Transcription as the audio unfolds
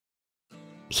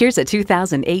Here's a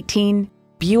 2018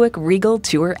 Buick Regal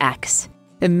TourX.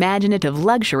 Imaginative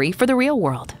luxury for the real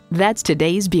world. That's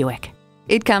today's Buick.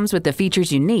 It comes with the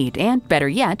features you need and, better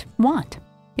yet, want.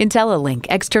 IntelliLink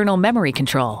external memory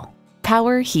control,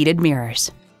 power heated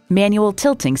mirrors, manual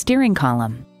tilting steering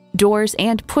column, doors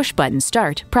and push-button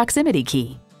start proximity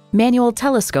key, manual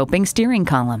telescoping steering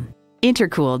column,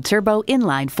 intercooled turbo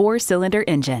inline 4-cylinder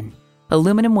engine,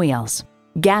 aluminum wheels,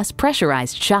 gas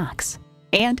pressurized shocks,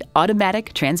 and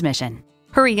automatic transmission.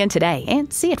 Hurry in today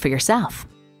and see it for yourself.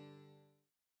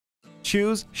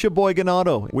 Choose Sheboygan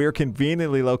Auto. We're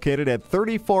conveniently located at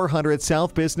 3400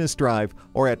 South Business Drive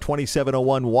or at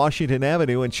 2701 Washington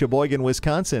Avenue in Sheboygan,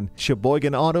 Wisconsin.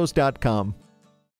 SheboyganAutos.com.